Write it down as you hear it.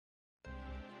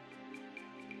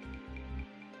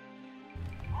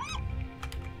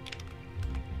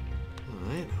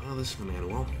Alright, well, this is the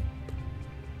manual.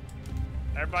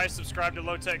 Everybody subscribe to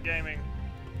Low Tech Gaming.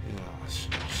 Yeah,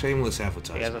 shameless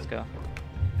advertising. Yeah, let's go.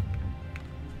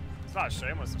 It's not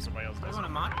shameless if somebody else does it.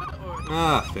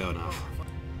 Ah, fair enough.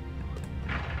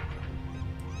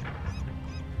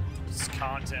 It's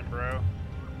content, bro.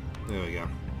 There we go.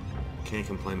 Can't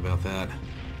complain about that.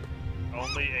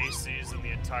 Only ACs in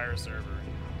the entire server.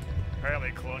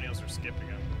 Apparently, Colonials are skipping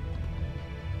them.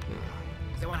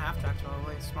 They want half tracks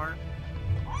probably. Smart.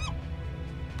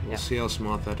 We'll see how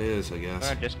smart that is, I guess. Go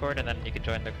on Discord and then you can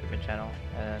join the equipment channel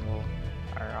and then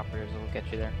our operators will get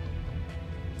you there.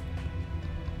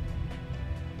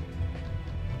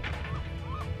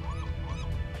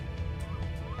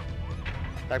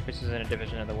 Dark Beast is in a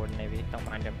division of the Warden Navy, don't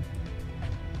mind him.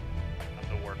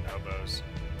 I'm the Warden Hobos.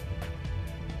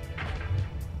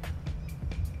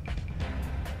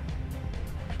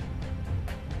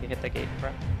 You hit the gate in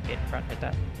front. Gate in front, hit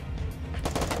that.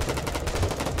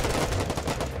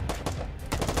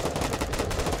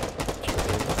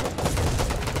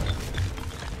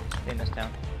 Clean this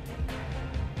down.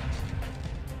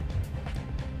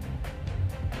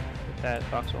 Hit that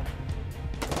Foxhole.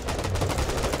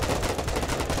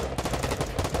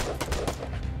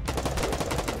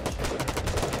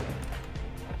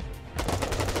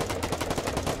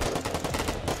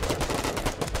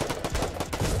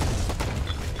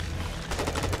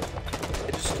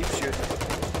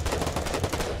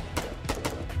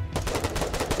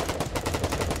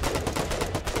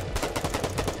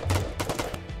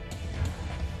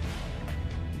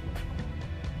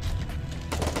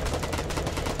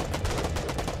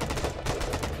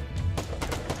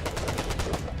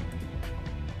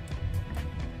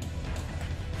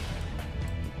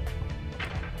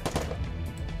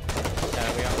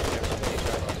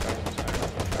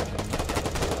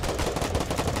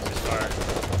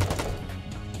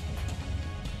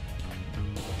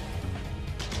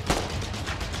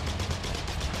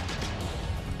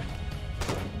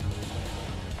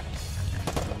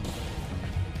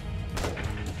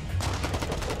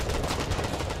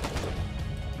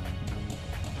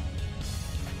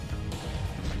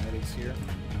 Here.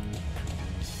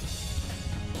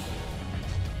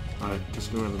 Alright,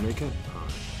 just gonna have to make it.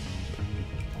 Alright.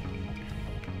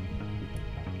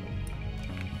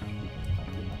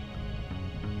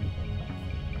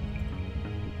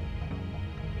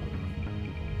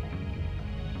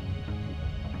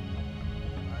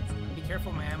 Be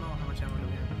careful, my ammo. How much ammo do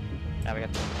we have? Now we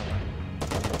got the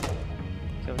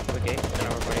kill the gate, and now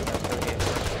we're waiting to kill the gate.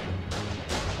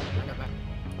 I got back.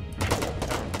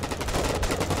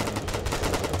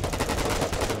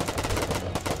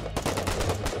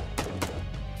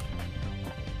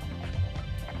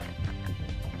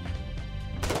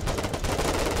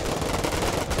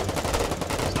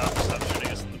 Stop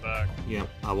shooting us in the back. Yep,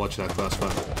 I'll watch that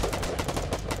crossfire.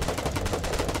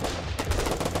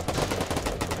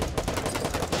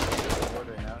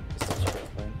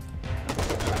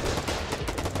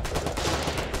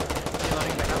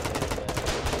 Reloading back up.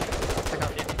 Back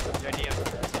up. Good idea.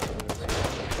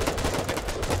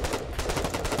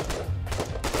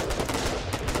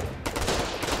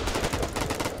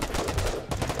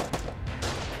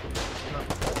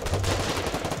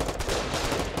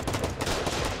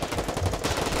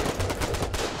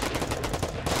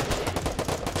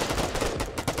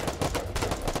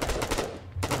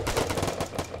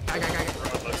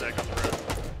 Road, Low Tech on the road.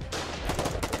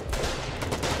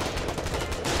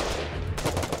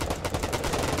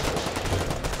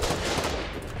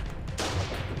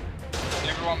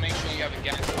 Everyone make sure you have a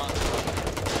gas mask.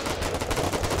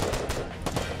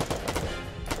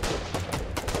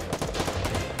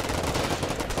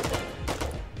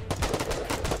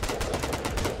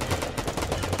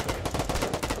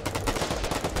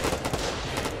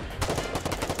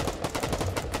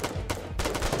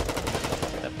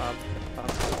 That pop.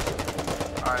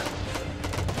 Alright.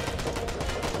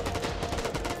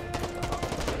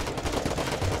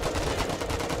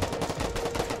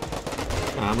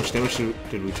 How much damage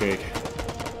did we take?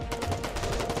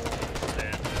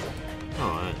 Damn.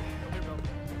 Alright.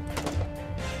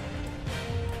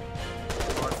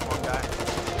 One guy.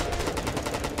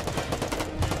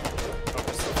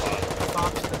 Focus the pod.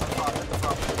 Fox, at the top, at the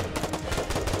top.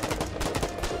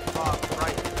 Top,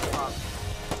 right, top.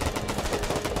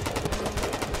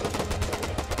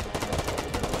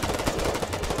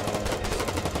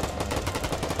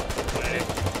 Okay.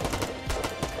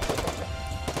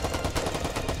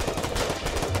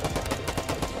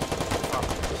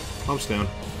 Pumps down.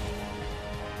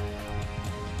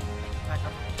 Back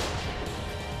up.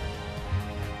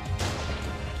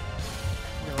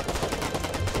 Reload.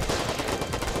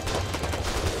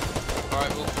 Alright,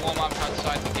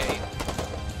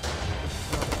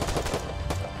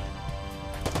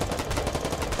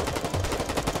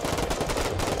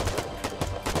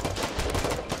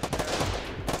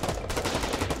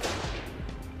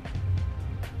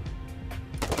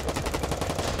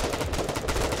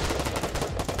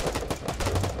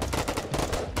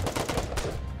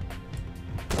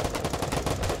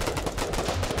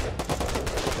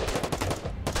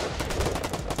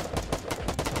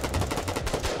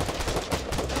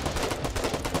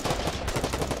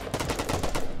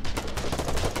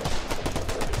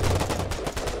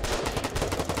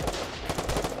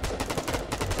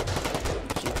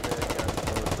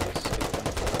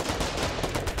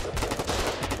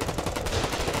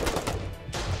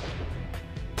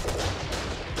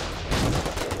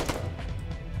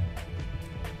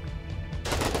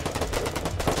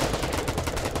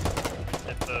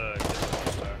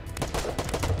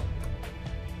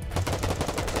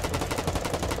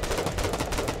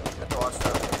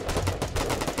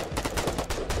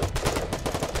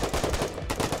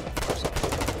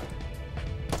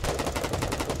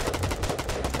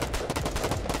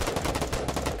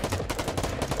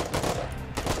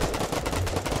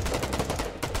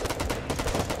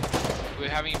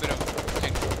 having a bit of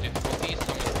technical difficulties.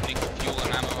 Someone's putting fuel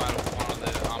and ammo out of one of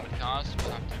the armored cars.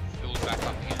 We'll have to fill it back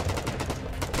up again.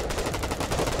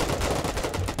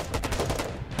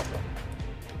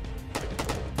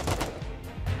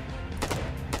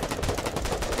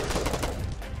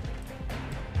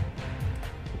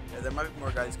 Yeah, there might be more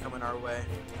guys coming our way.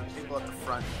 There's people at the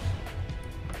front.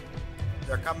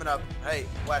 They're coming up. Hey,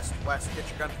 west, get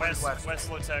your gun pointed west.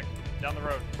 West low tech, down the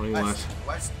road. 20 west.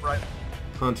 West, right.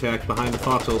 Contact behind the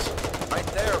foxholes. Right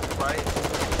there, right.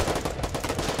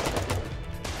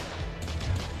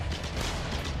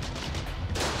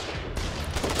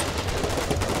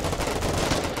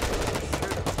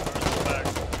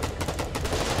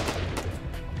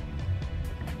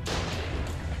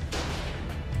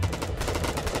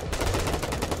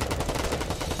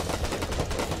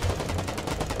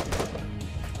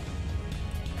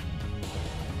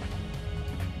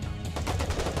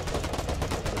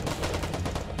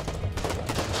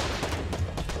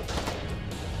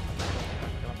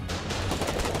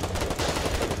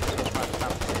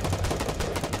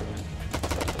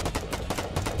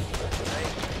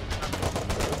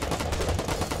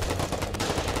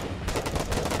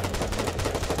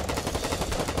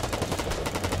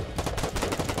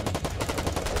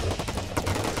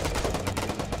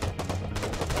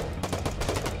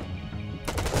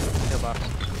 Back.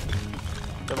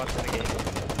 Pillbox in the gate.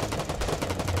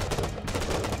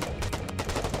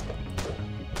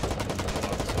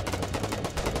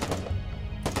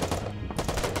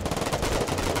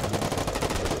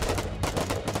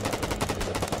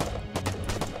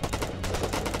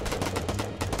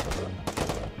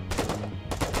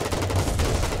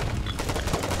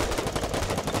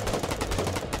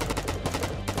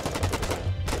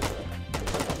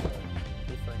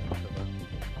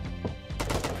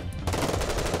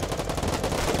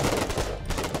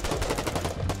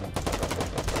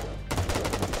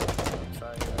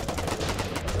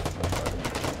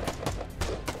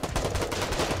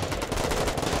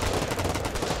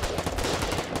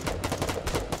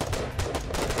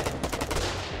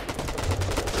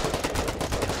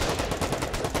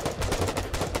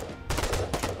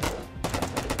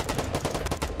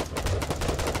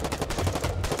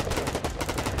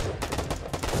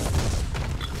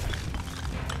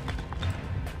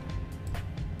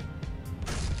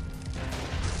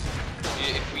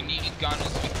 If we need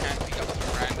gunners, we can't pick up some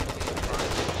randoms in the front.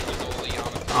 Use all the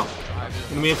armored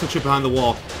drivers. Enemy infantry behind the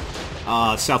wall.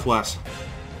 Southwest.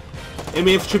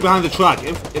 Enemy infantry behind the truck.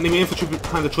 Enemy infantry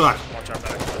behind the truck. Watch our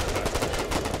back.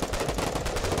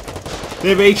 They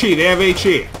have HE. They have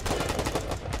HE.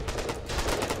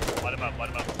 Light him up, light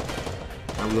him up.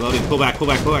 I'm reloading. Pull back. Pull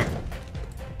back. Pull back.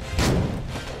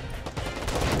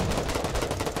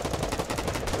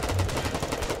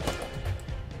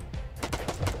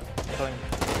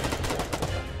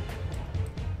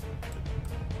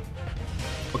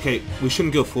 Okay, we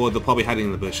shouldn't go forward. They're probably hiding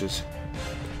in the bushes.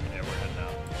 Yeah, we're heading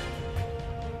out.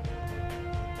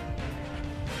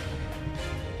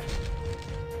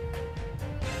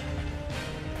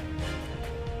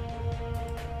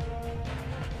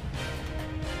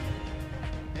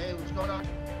 Hey, what's going on?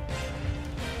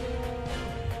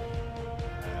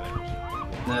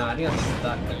 No, I think I'm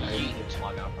stuck. Like, I need to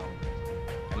log out probably.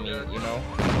 I mean, you know.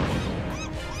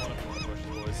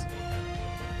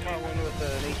 Caught one with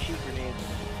an HE grenade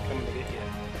coming to get you.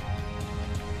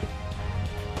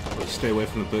 But stay away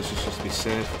from the bushes just to be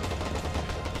safe.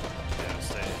 Yeah,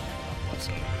 stay on left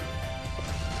side.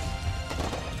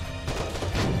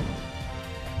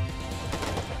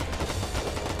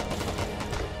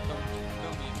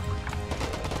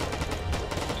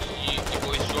 You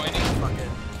boys joining? Fuck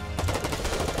it.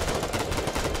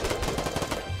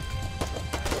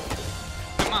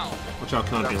 Come out. Watch out, Drop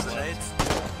Contact. grenades.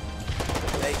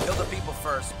 Hey, kill the people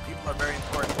first. People are very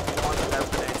important. We don't want them to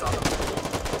have grenades on them.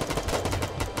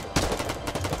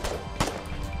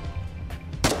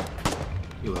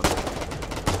 You love.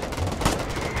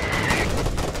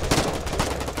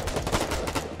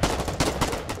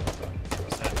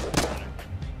 What's that?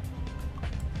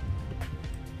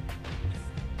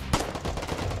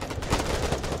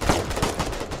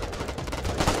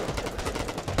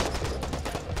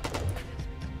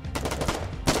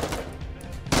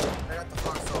 I got the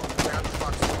foxhole. I got the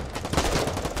foxhole.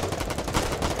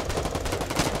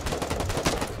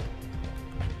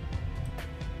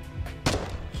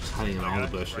 Just hiding in all the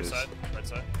Right bushes. side, right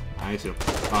side. I see him.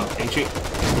 HE.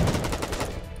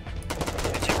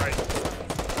 Hit you right.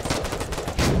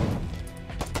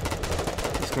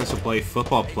 These guys will play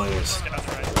football players. Scout's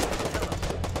right.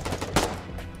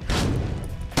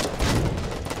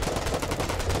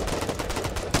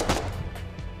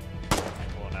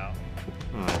 Pulling out.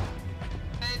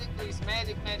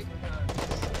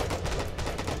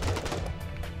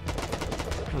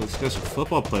 Oh, these guys are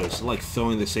football players. They're like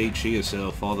throwing this HE is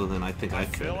farther than I think I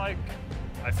could.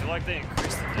 I feel like they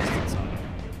increased the distance on it.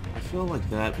 I feel like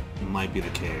that might be the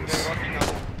case.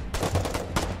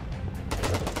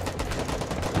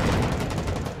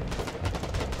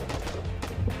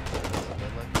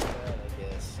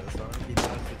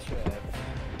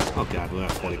 Oh god, we're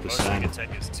at 40%. The most I can take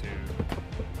is 2.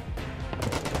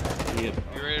 Yep.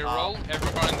 You ready to roll?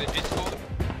 Everyone in the Discord?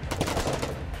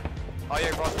 Oh yeah,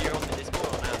 Rocky, you're on the Discord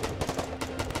or now?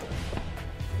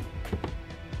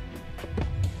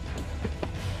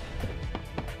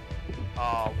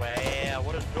 Oh wow,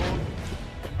 what a dog.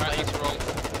 Alright, let's roll.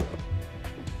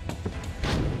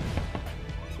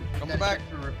 Come back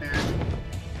for repair.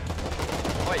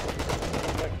 Wait.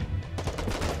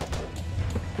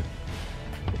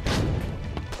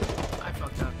 I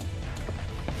fucked up.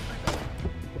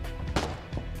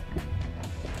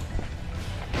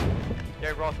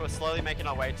 Yeah, Roth, we're slowly making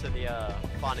our way to the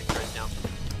farming cruise now.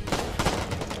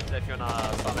 So if you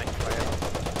wanna start making your way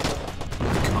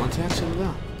over. Contacts over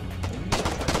there?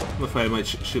 I'm afraid I might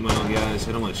shoot my own guys.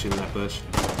 I don't want to shoot in that bush.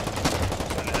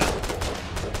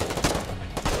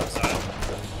 Left side.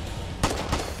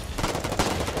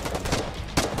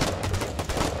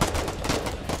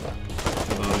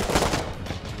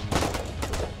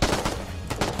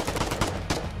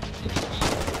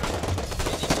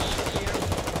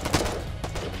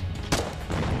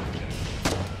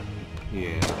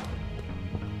 Yeah.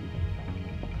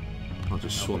 I'll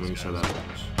just swim inside that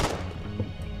bush.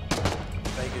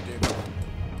 Thank you, dude.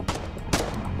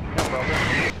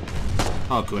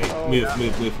 Oh great.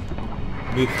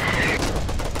 Move.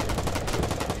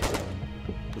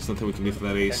 There's nothing we can do for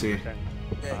that AC.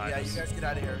 Yeah, you guys get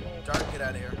out of here. Dark, get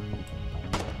out of here.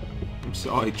 I'm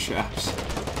sorry, chaps.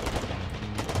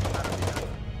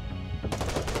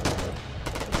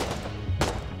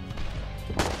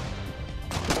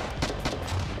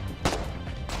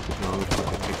 No, we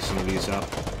can pick some of these up.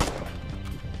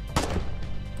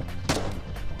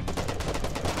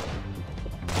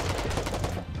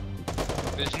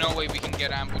 There's no way we can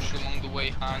get ambushed along the way,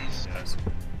 Hans. Yes.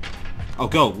 Oh,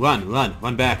 go!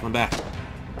 Run back!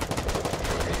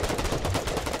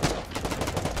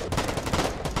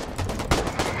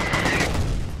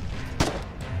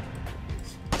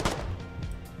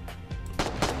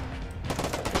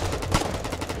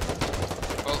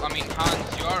 Well, I mean,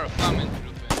 Hans, you are a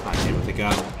flamethrower. I came with the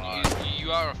gun.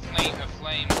 You are a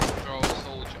flamethrower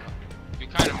soldier. You're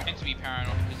kind of meant to be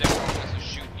paranoid because everyone wants to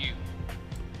shoot you.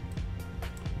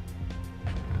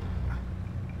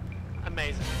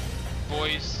 Amazing.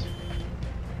 Boys.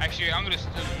 Actually, I'm gonna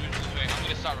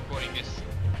start recording this.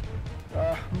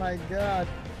 Oh my god.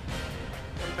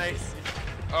 Amazing.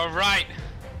 Alright,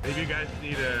 Maybe you guys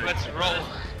need a... let's roll.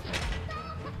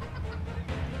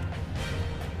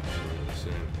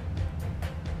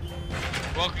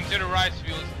 Welcome to the rice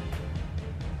field.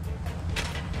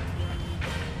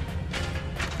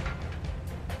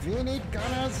 Do you need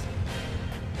gunners?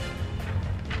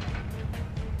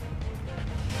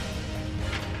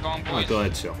 Come on, Oh, boys. go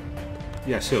ahead, Sil.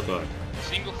 Yeah, Sil, go ahead.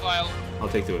 Single file. I'll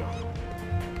take the wheel.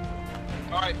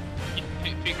 Alright,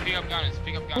 pick up gunners,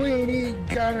 We need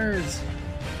gunners.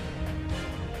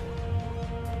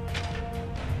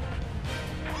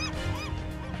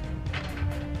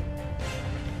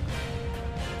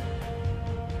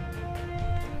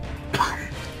 Oh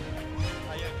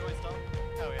yeah, join stop.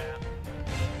 Hell yeah.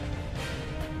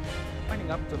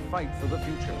 Lining up to fight for the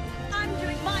future. I'm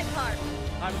doing my part.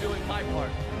 I'm doing my part.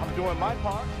 I'm doing my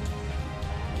part.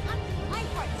 I'm doing my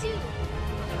part too.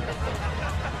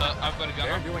 I've got a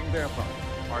gunner. They're doing their part.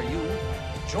 Are you?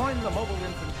 Join the mobile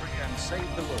infantry and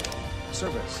save the world.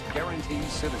 Service guarantees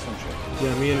citizenship.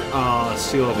 Yeah, me and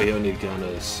Seal over here need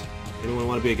gunners. Anyone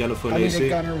want to be a gunner for an I need AC? a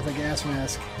gunner with a gas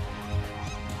mask.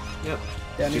 Yep.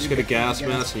 Yeah, I need Just to get a gas gas.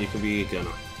 mask and you can be a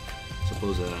gunner.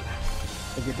 Suppose that.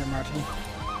 I get there, Martin.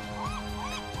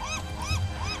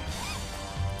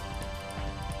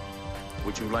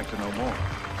 Would you like to know more?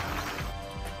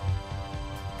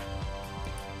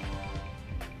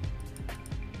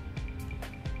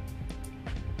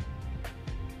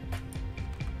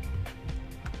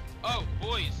 Oh,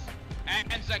 boys.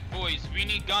 Anzac boys, we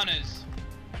need gunners.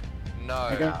 No.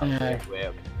 I got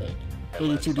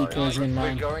 82 decoys in We're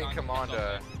mine. going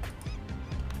commando.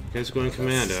 You guys are going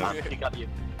commando. Pick up your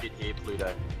bit here,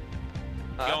 Pluto.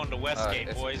 Going to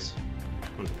Westgate, boys.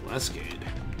 Going to Westgate.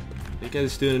 What are you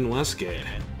guys doing in Westgate?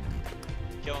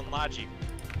 Killing Logic.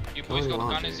 You boys got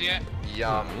gunners yet?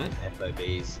 Yum. Alright.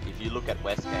 FOBs. If you look at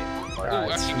Westgate, Oh,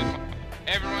 actually, good.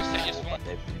 Everyone set your spawn.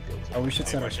 Oh, we should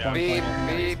set our spawn Beep, point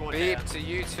here. beep, beep to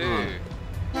you too.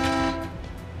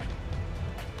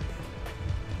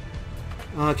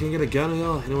 Can you get a gunner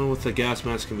here? Anyone with a gas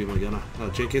mask can be my gunner.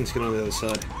 Jenkins, get on the other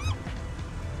side.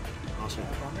 Awesome.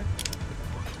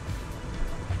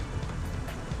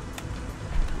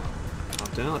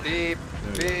 Popped out. Beep,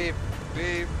 beep,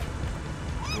 beep.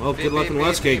 Well, good luck in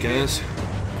Westgate, guys.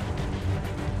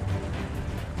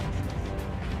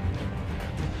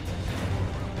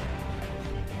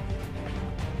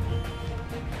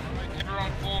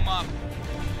 Everyone form up.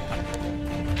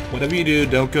 Whatever you do,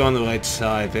 don't go on the right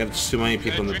side. There's too many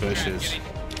people in the bushes.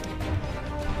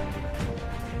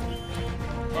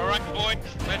 Alright, boys,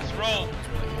 let's roll.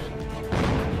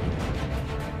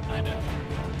 I know.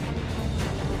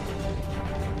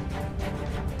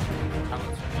 That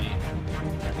one's for me.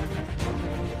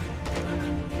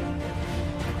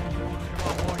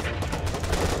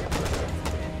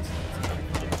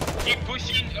 Keep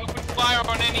pushing, open fire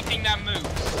on anything that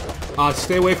moves.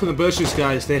 Stay away from the bushes,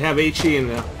 guys. They have HE in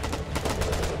there.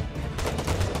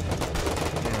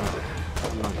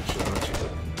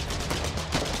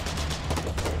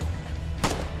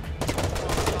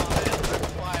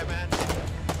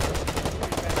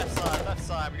 Left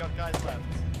side, we got guys left.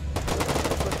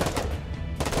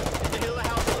 Kill the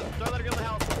house, don't let him go in the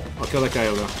house. I'll kill that guy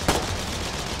over there.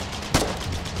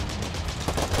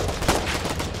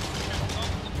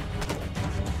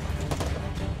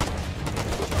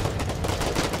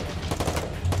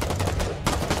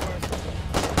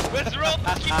 Let's roll,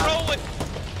 let's keep rolling.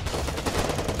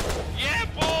 Yeah,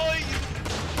 boys.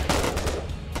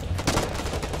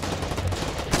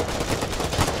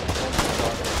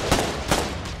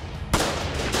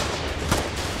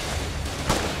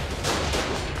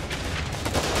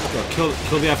 Yo,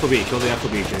 kill the FOB,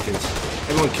 Jenkins.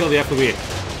 Everyone kill the FOB.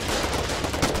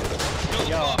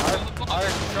 Yo, our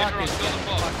truck is getting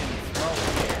fucking smoked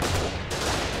here.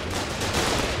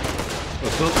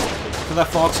 Kill that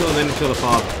Foxhole and then kill the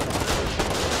fob.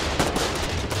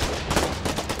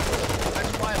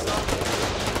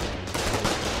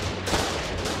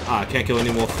 I can't kill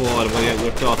any more forward. I'm gonna get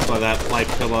ripped off by that light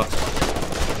pillbox.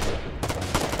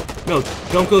 No,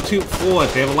 don't go too forward.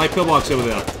 They have a light pillbox over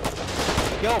there.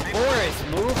 Yo, Boris,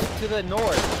 move to the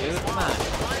north, dude. Come on.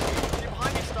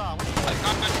 Behind me, Star. I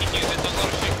can't continue, there's a lot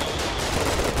of shit going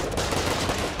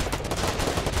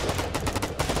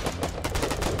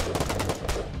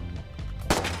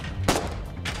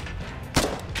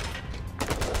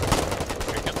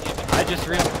on. I just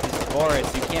realized,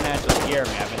 Boris, you can't actually hear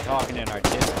me. I've been talking in our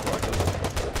Discord.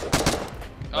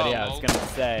 But yeah, I was gonna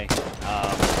say,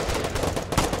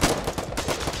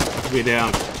 Be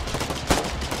down.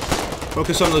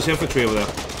 Focus on those infantry over there.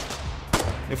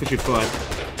 Infantry fight.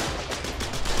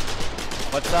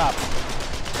 what's up?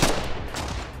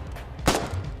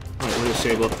 Alright, we're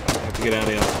disabled. I have to get out of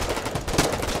here.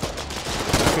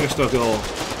 Finish the goal.